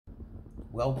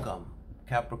Welcome,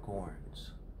 Capricorns.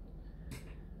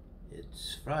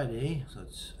 It's Friday, so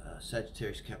it's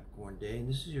Sagittarius Capricorn Day, and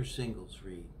this is your singles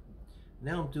read.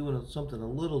 Now I'm doing something a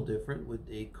little different with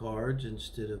 8 cards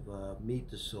instead of Meet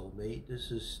the Soulmate.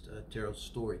 This is Tarot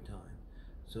Storytime.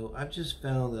 So I've just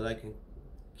found that I can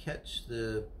catch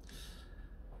the,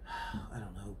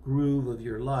 groove of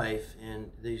your life,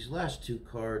 and these last 2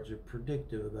 cards are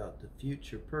predictive about the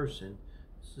future person.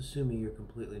 Assuming you're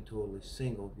completely and totally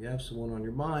single. If you have someone on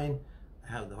your mind,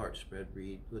 I have the heart spread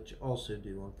read, which I also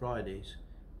do on Fridays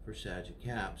for Sag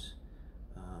Caps.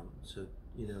 So,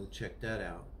 check that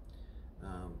out.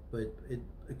 But it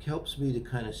helps me to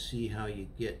kind of see how you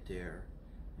get there,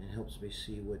 and helps me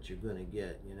see what you're going to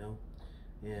get,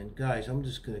 And guys, I'm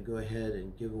just going to go ahead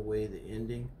and give away the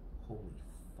ending. Holy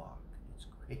fuck, it's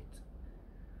great.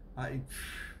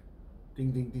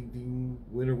 Ding, ding, ding, ding.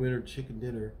 Winner, winner, chicken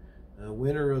dinner.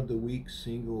 Winner of the week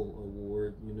single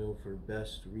award, for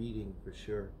best reading for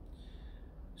sure.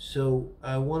 So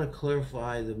I want to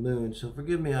clarify the moon. So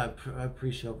forgive me, I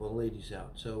appreciate the ladies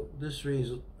out. So this reads,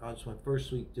 it's my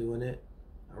first week doing it.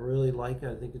 I really like it.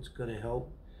 I think it's going to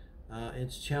help.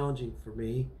 It's challenging for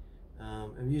me.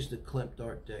 I've used the Klimt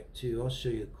Art deck too. I'll show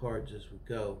you the cards as we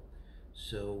go.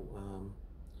 So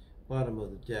bottom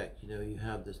of the deck, you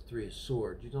have the 3 of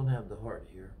Swords. You don't have the heart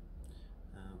here,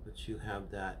 but you have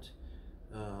that.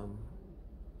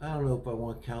 I don't know if I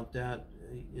want to count that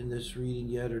in this reading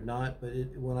yet or not, but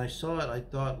when I saw it, I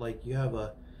thought like you have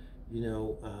a,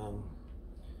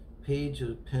 Page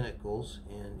of Pentacles,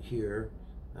 and here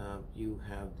you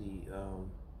have the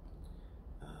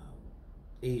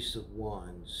Ace of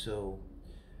Wands. So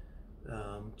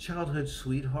childhood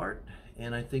sweetheart,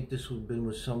 and I think this would have been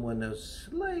with someone that's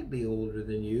slightly older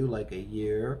than you, like a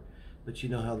year. But you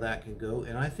know how that can go.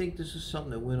 And I think this is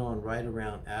something that went on right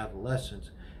around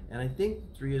adolescence. And I think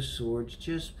the 3 of Swords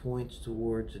just points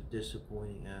towards a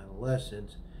disappointing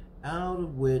adolescence, out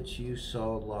of which you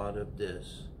saw a lot of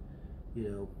this.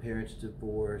 Parents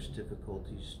divorce,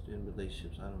 difficulties in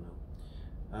relationships, I don't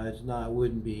know. It's not, it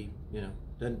wouldn't be,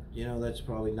 that's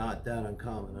probably not that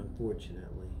uncommon,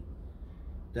 unfortunately.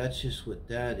 That's just what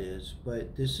that is.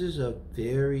 But this is a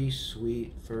very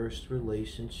sweet first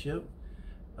relationship.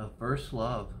 First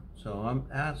love. So I'm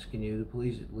asking you to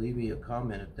please leave me a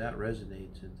comment if that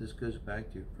resonates, if this goes back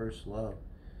to your first love.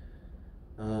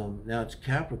 Now it's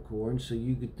Capricorn, so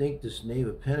you could think this Knave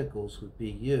of Pentacles would be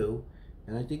you,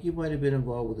 and I think you might have been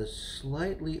involved with a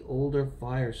slightly older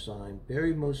fire sign,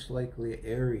 very most likely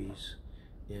Aries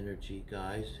energy,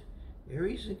 guys.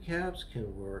 Aries and Caps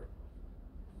can work,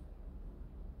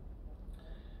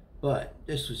 but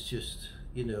this was just,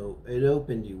 it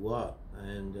opened you up,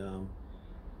 and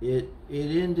it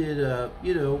ended up,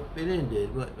 it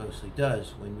ended what it mostly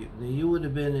does when you would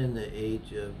have been in the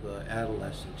age of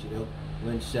adolescence,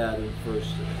 when Saturn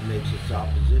first makes its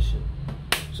opposition.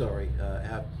 Sorry, I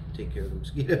have to take care of the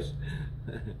mosquitoes.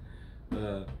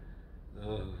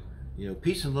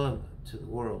 Peace and love to the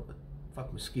world, but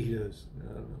fuck mosquitoes.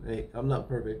 Hey, I'm not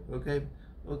perfect, okay?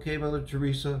 Okay, Mother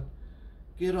Teresa,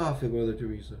 get off it, Mother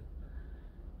Teresa.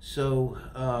 So,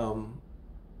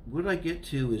 what I get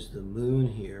to is the moon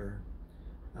here,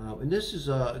 and this is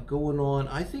going on.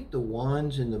 I think the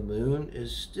Wands in the moon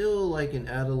is still like an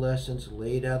adolescence,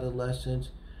 late adolescence,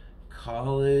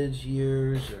 college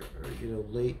years, or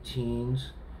late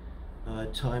teens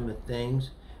time of things.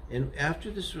 And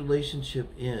after this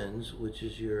relationship ends, which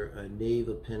is your Knave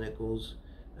of Pentacles,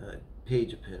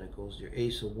 Page of Pentacles, your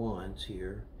Ace of Wands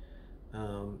here,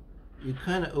 it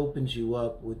kind of opens you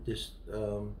up with this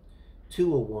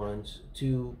 2 of Wands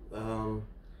to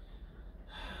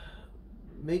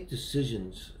make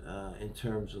decisions in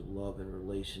terms of love and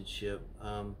relationship.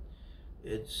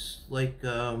 It's like,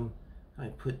 how I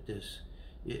put this,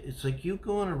 it's like you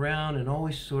going around and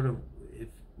always sort of, if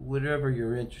whatever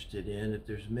you're interested in, if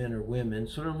there's men or women,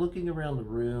 sort of looking around the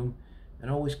room and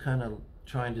always kind of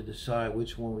trying to decide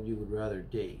which one you would rather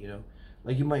date,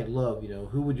 like you might love,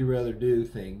 who would you rather do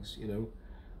things,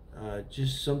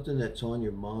 just something that's on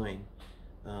your mind.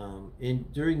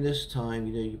 And during this time,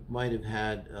 you might have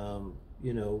had,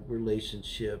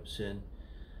 relationships, and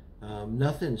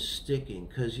nothing's sticking,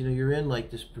 because, you're in like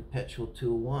this perpetual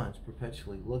 2 of Wands,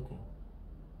 perpetually looking.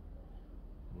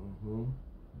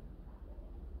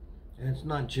 And it's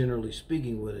not generally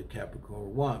speaking what a Capricorn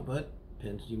would want, but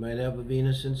depends. You might have a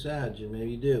Venus in Sag, and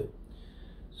maybe you do.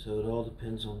 So it all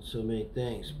depends on so many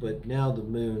things. But now the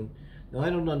moon. Now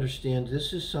I don't understand.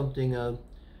 This is something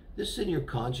this is in your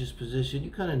conscious position.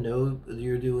 You kind of know that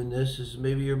you're doing this. This is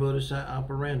maybe your modus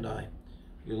operandi.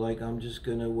 You're like, I'm just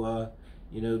going to,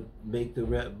 make the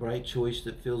right choice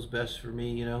that feels best for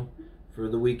me, for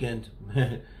the weekend.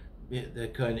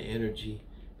 That kind of energy.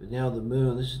 But now the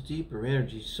moon, this is deeper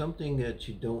energy, something that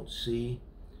you don't see.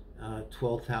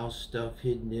 12th house stuff,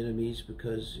 hidden enemies,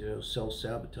 because, you know,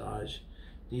 self-sabotage,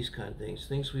 these kind of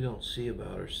things we don't see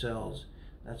about ourselves.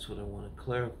 That's what I want to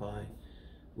clarify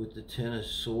with the Ten of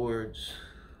Swords.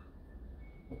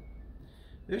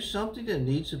 There's something that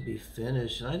needs to be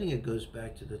finished, and I think it goes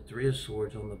back to the Three of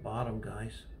Swords on the bottom,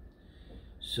 guys.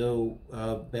 So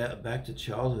back to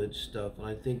childhood stuff, and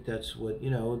I think that's what,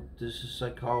 you know, this is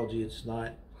psychology. It's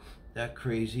not that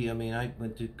crazy. I mean, I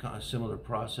went through a similar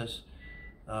process,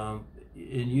 and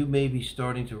you may be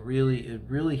starting to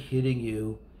really hitting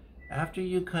you after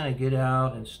you kind of get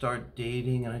out and start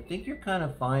dating. And I think you're kind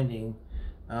of finding,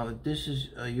 this is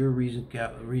your reading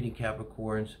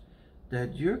Capricorns,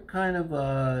 that you're kind of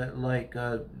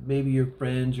maybe your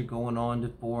friends are going on to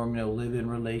form, you know, live-in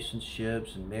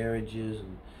relationships and marriages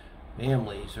and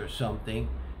families or something,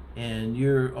 and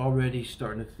you're already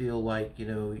starting to feel like, you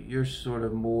know, you're sort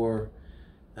of more,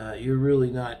 you're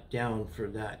really not down for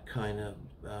that kind of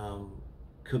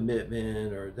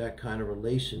commitment or that kind of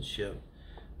relationship.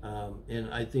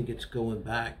 And I think it's going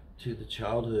back to the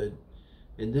childhood,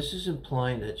 and this is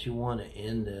implying that you want to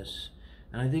end this.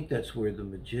 And I think that's where the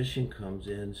Magician comes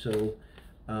in. So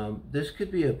this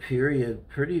could be a period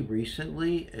pretty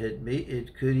recently.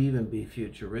 It could even be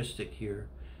futuristic here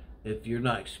if you're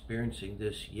not experiencing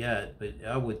this yet. But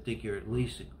I would think you're at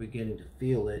least beginning to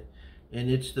feel it. And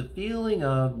it's the feeling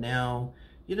of now,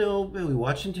 you know, we're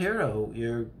watching tarot.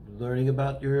 You're learning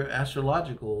about your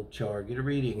astrological chart. Get a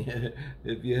reading.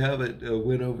 If you haven't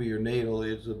went over your natal,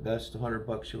 it's the best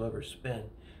 $100 you'll ever spend.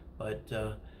 But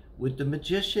with the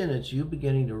Magician, it's you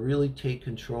beginning to really take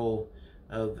control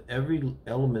of every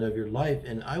element of your life.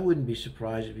 And I wouldn't be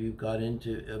surprised if you got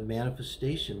into a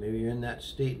manifestation. Maybe you're in that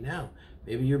state now.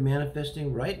 Maybe you're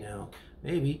manifesting right now.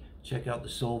 Maybe check out the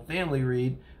Soul Family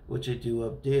Read, which I do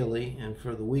up daily and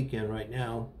for the weekend right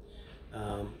now,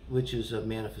 which is a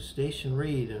manifestation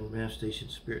read and manifestation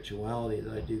spirituality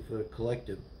that I do for the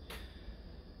collective.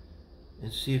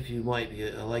 And see if you might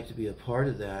be, like to be a part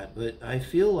of that. But I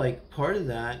feel like part of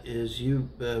that is you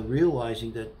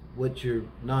realizing that what you're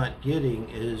not getting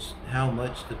is how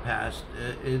much the past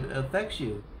it affects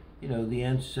you. You know, the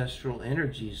ancestral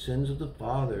energies, sins of the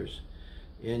fathers,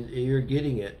 and you're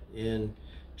getting it and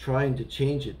trying to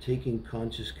change it, taking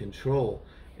conscious control.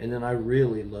 And then I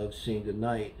really love seeing the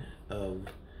Knight of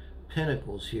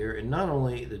Pentacles here, and not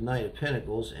only the Knight of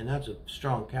Pentacles, and that's a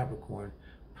strong Capricorn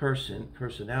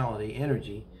personality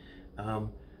energy.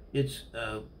 It's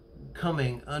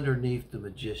coming underneath the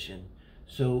Magician.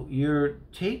 So you're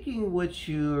taking what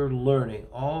you're learning,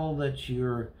 all that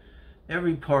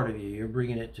every part of you're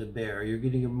bringing it to bear. You're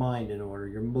getting your mind in order,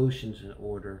 your emotions in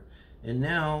order, and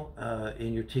now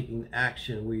and you're taking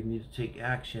action where you need to take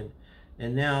action,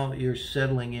 and now you're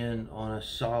settling in on a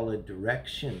solid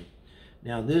direction.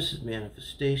 Now this is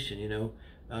manifestation, you know.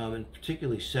 And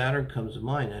particularly Saturn comes to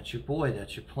mind. That's your boy,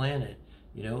 that's your planet,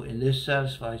 you know, and this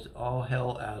satisfies all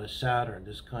hell out of Saturn.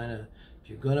 This kind of, if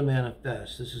you're going to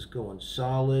manifest, this is going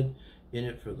solid, in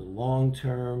it for the long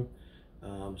term,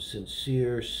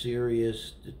 sincere,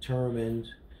 serious, determined,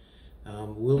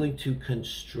 willing to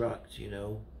construct, you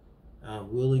know,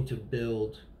 willing to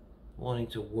build, wanting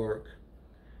to work.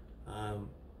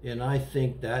 And I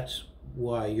think that's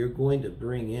why you're going to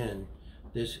bring in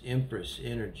this Empress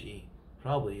energy.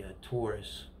 Probably a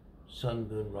Taurus, Sun,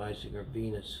 Moon, Rising, or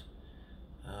Venus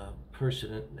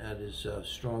person that is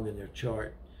strong in their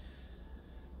chart.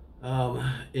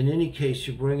 In any case,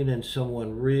 you're bringing in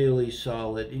someone really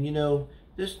solid. And, you know,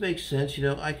 this makes sense. You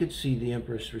know, I could see the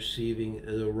Empress receiving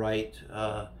the right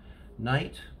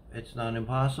Knight. It's not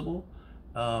impossible.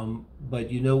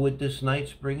 But you know what this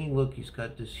Knight's bringing? Look, he's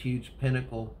got this huge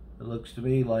pentacle. It looks to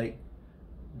me like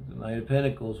the Knight of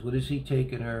Pentacles. What is he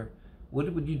taking her?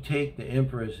 What would you take the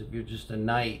Empress if you're just a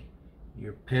knight?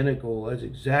 Your pentacle, that's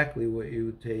exactly what you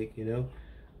would take, you know.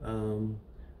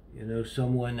 You know,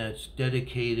 someone that's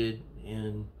dedicated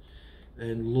and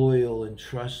loyal and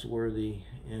trustworthy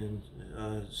and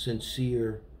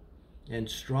sincere and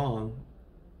strong,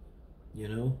 you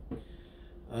know.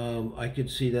 I could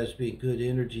see that's being good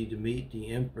energy to meet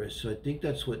the Empress. So I think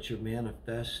that's what you're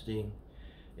manifesting.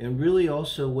 And really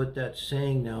also what that's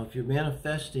saying now, if you're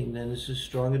manifesting, then this is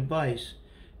strong advice,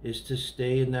 is to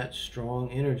stay in that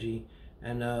strong energy.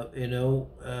 And, you know,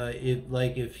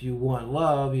 if you want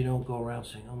love, you don't go around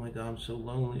saying, oh my God, I'm so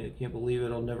lonely, I can't believe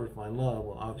it, I'll never find love.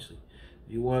 Well, obviously,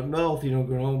 if you want wealth, you don't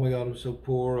go, oh my God, I'm so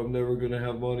poor, I'm never going to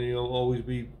have money, I'll always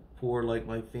be poor like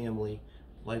my family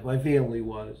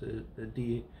was,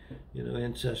 you know,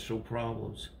 ancestral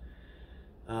problems.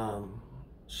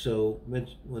 So when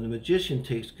the magician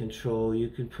takes control, you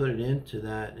can put it into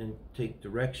that and take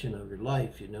direction of your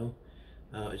life, you know,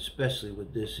 especially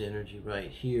with this energy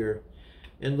right here.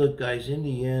 And look, guys, in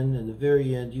the end, in the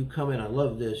very end, you come in, I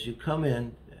love this, you come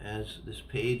in as this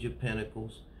Page of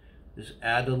Pentacles, this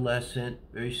adolescent,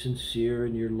 very sincere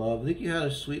in your love. I think you had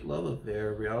a sweet love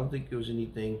affair. I don't think there was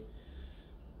anything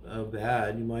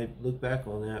bad. You might look back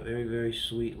on that very, very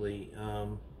sweetly.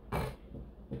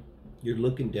 You're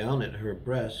looking down at her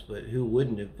breasts, but who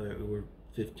wouldn't if we were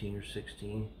 15 or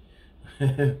 16?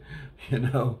 You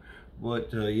know,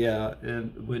 but yeah,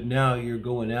 but now you're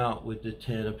going out with the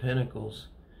 10 of Pentacles.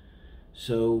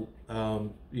 So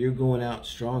you're going out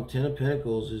strong. 10 of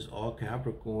Pentacles is all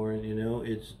Capricorn, you know,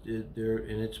 there,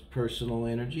 and it's personal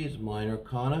energy, it's minor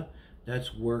arcana.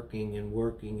 That's working and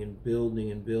working and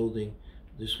building.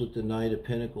 This is what the Knight of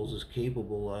Pentacles is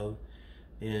capable of.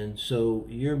 And so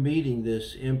you're meeting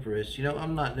this Empress. You know,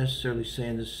 I'm not necessarily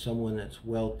saying this is someone that's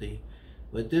wealthy,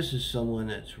 but this is someone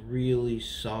that's really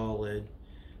solid.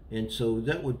 And so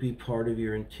that would be part of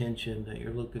your intention, that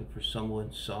you're looking for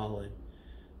someone solid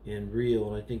and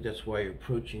real. And I think that's why you're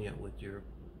approaching it with your,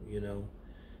 you know,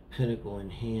 pentacle in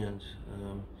hand,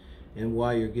 and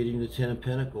why you're getting the 10 of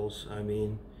Pentacles. I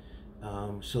mean,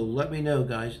 so let me know,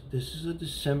 guys. This is a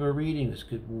December reading. This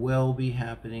could well be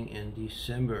happening in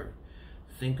December.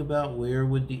 Think about where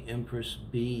would the Empress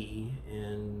be,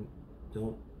 and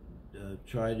don't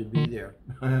try to be there.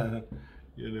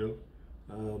 You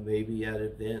know, maybe at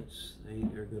events.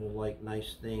 They're going to like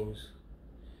nice things,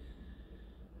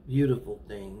 beautiful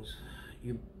things.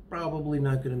 You're probably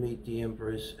not going to meet the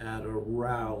Empress at a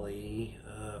rally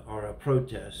or a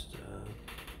protest,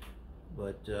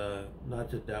 but not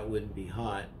that that wouldn't be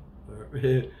hot. But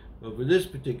for this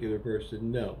particular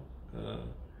person, no.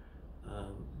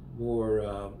 More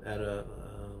at a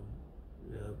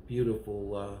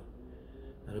beautiful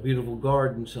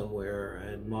garden somewhere,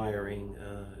 admiring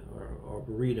or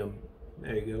arboretum.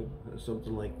 There you go,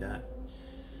 something like that.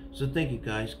 So thank you,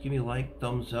 guys. Give me a like,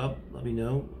 thumbs up, let me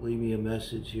know, leave me a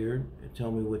message here, and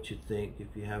tell me what you think. If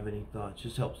you have any thoughts,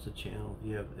 just helps the channel.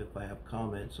 If I have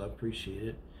comments, I appreciate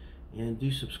it. And do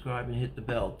subscribe and hit the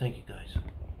bell. Thank you, guys.